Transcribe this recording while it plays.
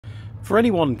For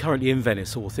anyone currently in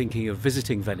Venice or thinking of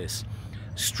visiting Venice,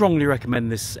 strongly recommend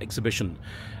this exhibition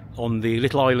on the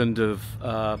little island of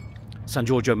San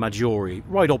Giorgio Maggiore,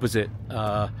 right opposite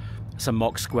St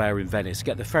Mark's Square in Venice.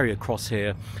 Get the ferry across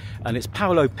here, and it's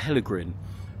Paolo Pellegrin,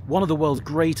 one of the world's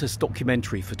greatest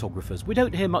documentary photographers. We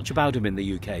don't hear much about him in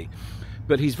the UK,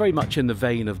 but he's very much in the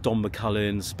vein of Don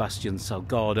McCullin, Sebastian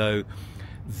Salgado.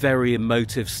 Very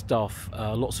emotive stuff,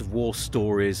 lots of war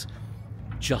stories.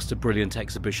 Just a brilliant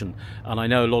exhibition, and I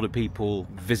know a lot of people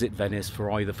visit Venice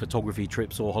for either photography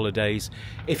trips or holidays.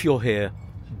 If you're here,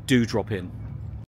 do drop in.